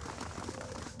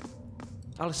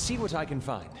 I'll see what I can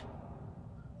find.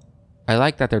 I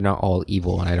like that they're not all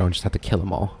evil and I don't just have to kill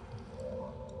them all.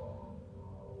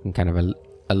 I can kind of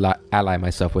ally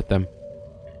myself with them.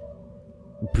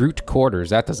 Brute quarters,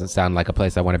 that doesn't sound like a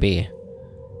place I want to be.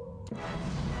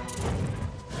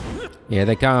 Here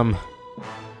they come.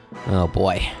 Oh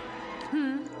boy.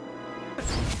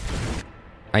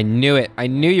 I knew it. I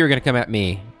knew you were gonna come at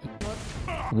me.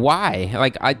 Why?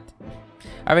 Like I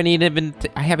haven't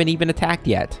even attacked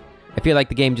yet. I feel like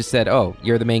the game just said, "Oh,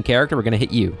 you're the main character. We're gonna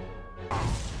hit you."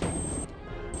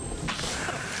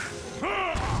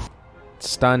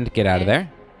 Stunned. Get out of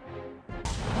there.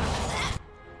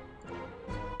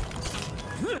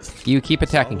 You keep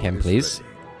attacking him, please,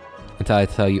 until I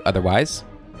tell you otherwise.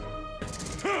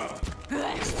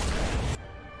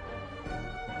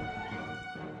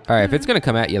 Alright, if it's gonna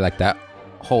come at you like that,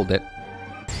 hold it.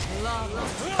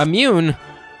 Immune?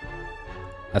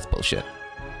 That's bullshit.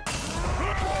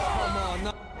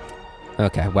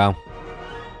 Okay, well.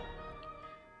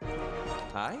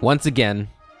 Once again,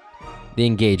 the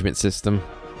engagement system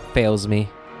fails me.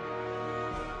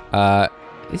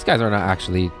 These guys are not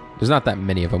actually... There's not that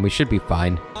many of them. We should be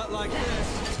fine.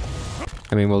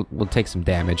 I mean, we'll take some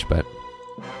damage, but...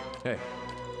 Hey.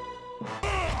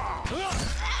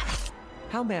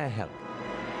 How may I help?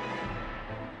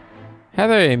 How are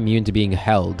they immune to being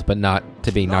held, but not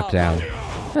to being knocked down?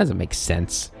 That doesn't make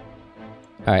sense.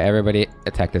 Alright, everybody,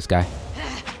 attack this guy.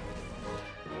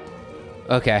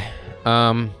 Okay.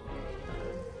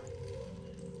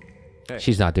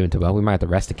 She's not doing too well. We might have to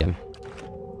rest again.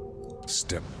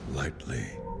 Step lightly.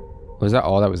 Was that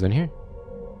all that was in here?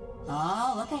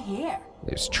 Oh, look at here.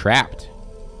 It was trapped.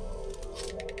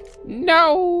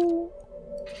 No!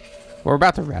 We're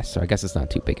about to rest, so I guess it's not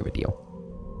too big of a deal.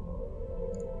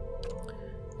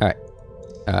 Alright.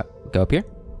 Go up here.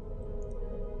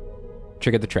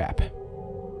 Trigger the trap.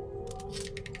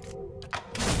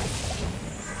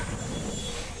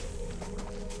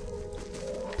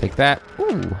 Take that.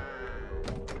 Ooh.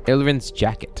 Ilrin's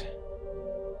jacket.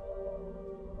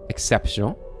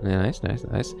 Exceptional. Nice, nice,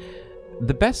 nice.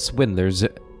 The best swindlers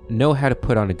know how to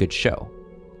put on a good show.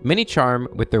 Many charm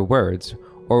with their words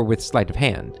or with sleight of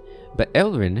hand, but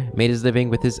Elrin made his living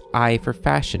with his eye for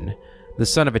fashion. The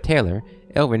son of a tailor,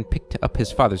 Elrin picked up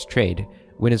his father's trade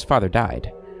when his father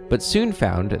died, but soon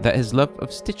found that his love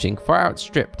of stitching far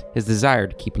outstripped his desire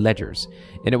to keep ledgers,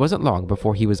 and it wasn't long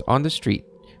before he was on the street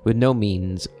with no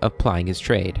means of plying his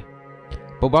trade.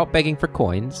 But while begging for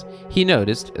coins, he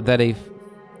noticed that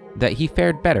he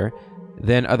fared better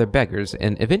than other beggars,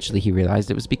 and eventually he realized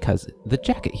it was because the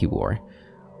jacket he wore,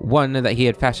 one that he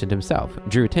had fashioned himself,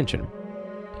 drew attention.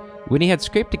 When he had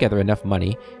scraped together enough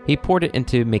money, he poured it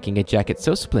into making a jacket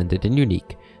so splendid and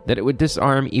unique that it would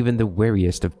disarm even the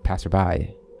wariest of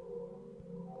passerby.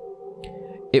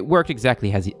 It worked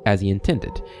exactly as he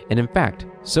intended, and in fact,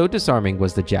 so disarming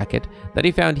was the jacket that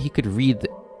he found he could read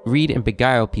and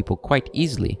beguile people quite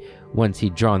easily once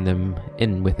he'd drawn them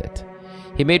in with it.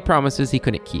 He made promises he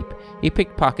couldn't keep. He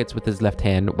picked pockets with his left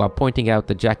hand while pointing out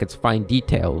the jacket's fine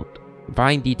detail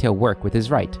work with his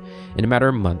right. In a matter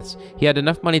of months, he had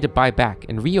enough money to buy back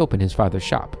and reopen his father's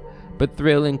shop. But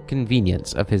thrill and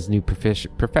convenience of his new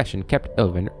profession kept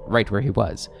Elvin right where he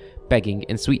was, begging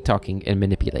and sweet-talking and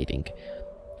manipulating.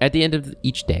 At the end of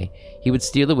each day, he would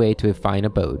steal away to a fine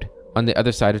abode on the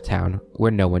other side of town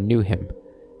where no one knew him.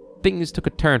 Things took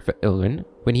a turn for Elrin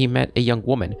when he met a young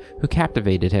woman who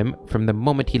captivated him from the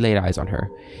moment he laid eyes on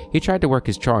her. He tried to work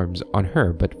his charms on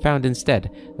her, but found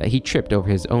instead that he tripped over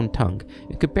his own tongue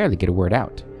and could barely get a word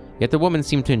out. Yet the woman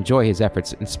seemed to enjoy his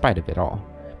efforts in spite of it all,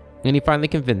 and he finally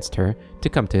convinced her to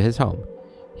come to his home.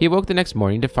 He awoke the next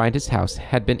morning to find his house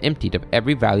had been emptied of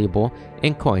every valuable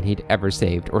and coin he'd ever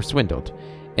saved or swindled,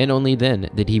 and only then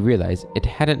did he realize it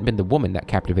hadn't been the woman that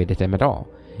captivated him at all.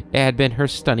 It had been her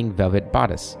stunning velvet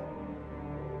bodice.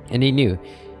 And he knew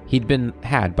he'd been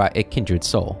had by a kindred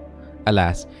soul.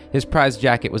 Alas, his prized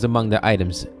jacket was among the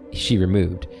items she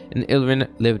removed, and Ilrin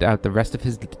lived out the rest of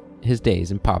his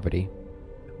days in poverty.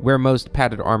 Where most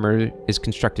padded armor is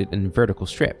constructed in vertical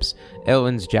strips,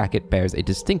 Elwyn's jacket bears a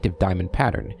distinctive diamond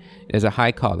pattern. It has a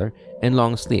high collar and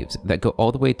long sleeves that go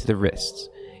all the way to the wrists,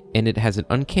 and it has an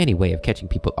uncanny way of catching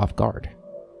people off guard.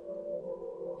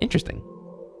 Interesting.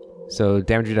 So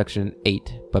damage reduction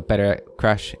 8, but better at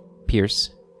crush, pierce.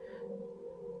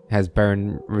 Has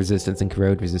burn resistance and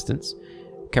corrode resistance.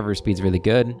 Recovery speed's really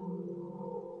good.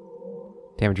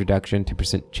 Damage reduction,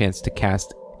 2% chance to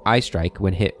cast Eye Strike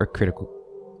when hit or critically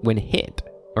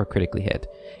hit,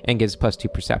 and gives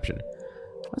 +2 perception.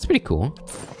 That's pretty cool.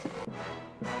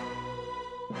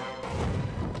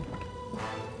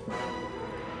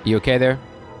 You okay there?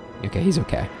 Okay, he's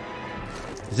okay.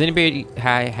 Does anybody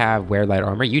have wear light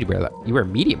armor? You wear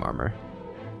medium armor.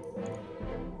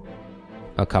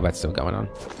 Oh, combat's still going on.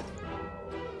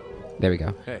 There we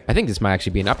go. Hey. I think this might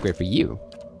actually be an upgrade for you.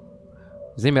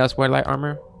 Does anybody else wear light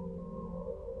armor?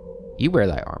 You wear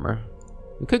light armor.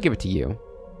 We could give it to you.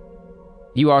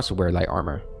 You also wear light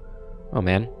armor. Oh,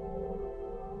 man.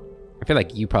 I feel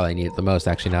like you probably need it the most,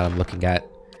 actually, now that I'm looking at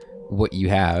what you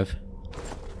have.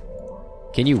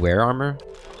 Can you wear armor?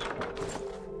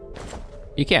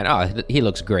 You can. Oh, he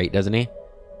looks great, doesn't he?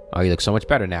 Oh, he looks so much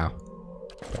better now.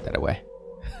 Put that away.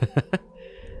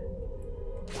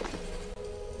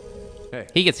 Hey.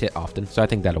 He gets hit often, so I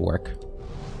think that'll work.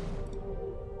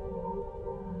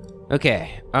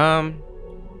 Okay,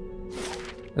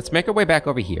 let's make our way back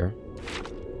over here.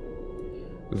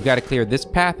 We've got to clear this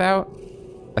path out.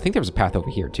 I think there was a path over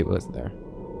here too, wasn't there?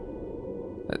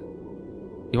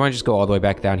 You want to just go all the way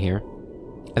back down here?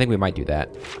 I think we might do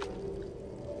that.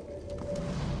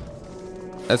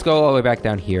 Let's go all the way back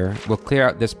down here. We'll clear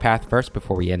out this path first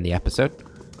before we end the episode,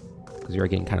 because we are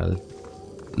getting kind of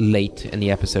late in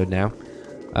the episode now.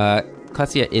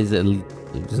 Klesia is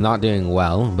not doing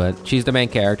well, but she's the main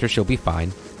character. She'll be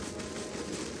fine.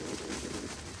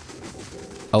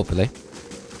 Hopefully.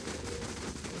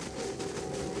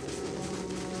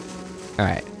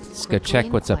 Alright, let's go check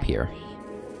what's up here.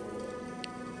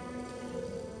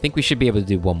 I think we should be able to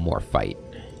do one more fight.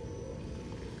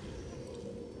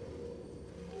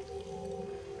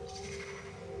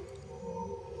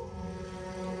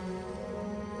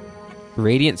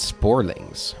 Radiant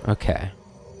Sporelings. Okay.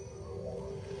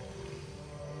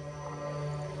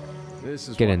 This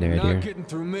is Get in there, not dear. getting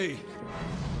through me.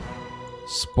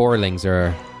 Sporelings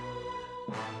are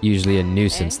usually a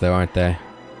nuisance, though, aren't they?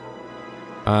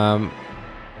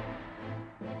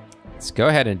 Let's go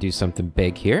ahead and do something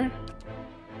big here.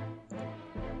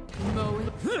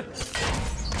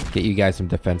 Get you guys some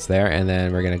defense there, and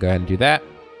then we're gonna go ahead and do that.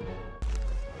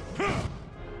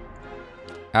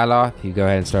 Aloth, you go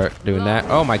ahead and start doing that.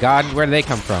 Oh my god, where do they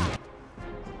come from?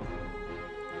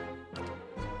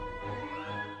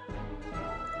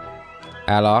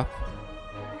 Aloth.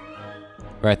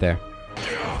 Right there.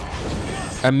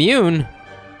 Immune?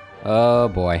 Oh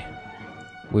boy.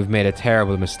 We've made a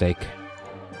terrible mistake.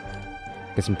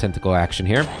 Get some tentacle action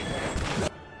here.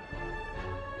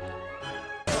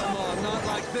 Come on, not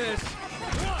like this.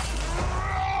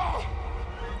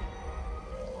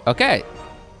 Okay.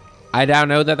 I now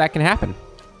know that that can happen.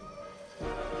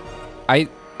 I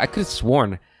could have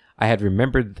sworn I had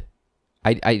remembered...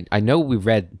 I know we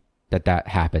read that that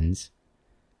happens.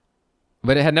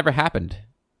 But it had never happened.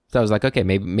 So I was like, okay,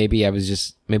 maybe I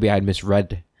had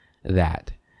misread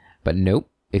that. But nope.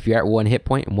 If you're at 1 hit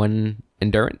point and 1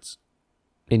 endurance,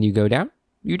 and you go down,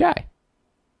 you die.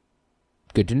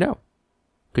 Good to know.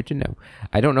 Good to know.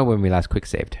 I don't know when we last quick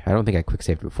saved. I don't think I quick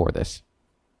saved before this.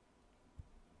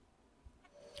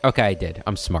 Okay, I did.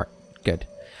 I'm smart. Good.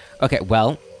 Okay,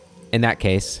 well, in that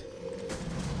case,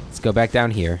 let's go back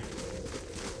down here.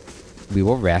 We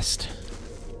will rest.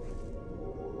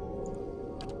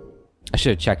 I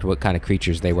should have checked what kind of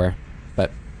creatures they were,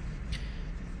 but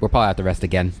we'll probably have to rest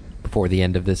again before the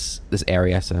end of this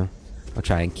area, so I'll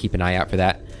try and keep an eye out for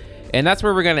that. And that's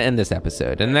where we're going to end this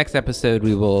episode. In the next episode,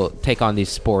 we will take on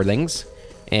these sporelings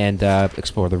and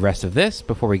explore the rest of this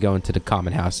before we go into the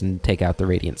common house and take out the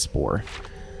radiant spore.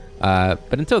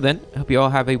 But until then, I hope you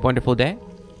all have a wonderful day,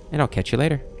 and I'll catch you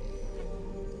later.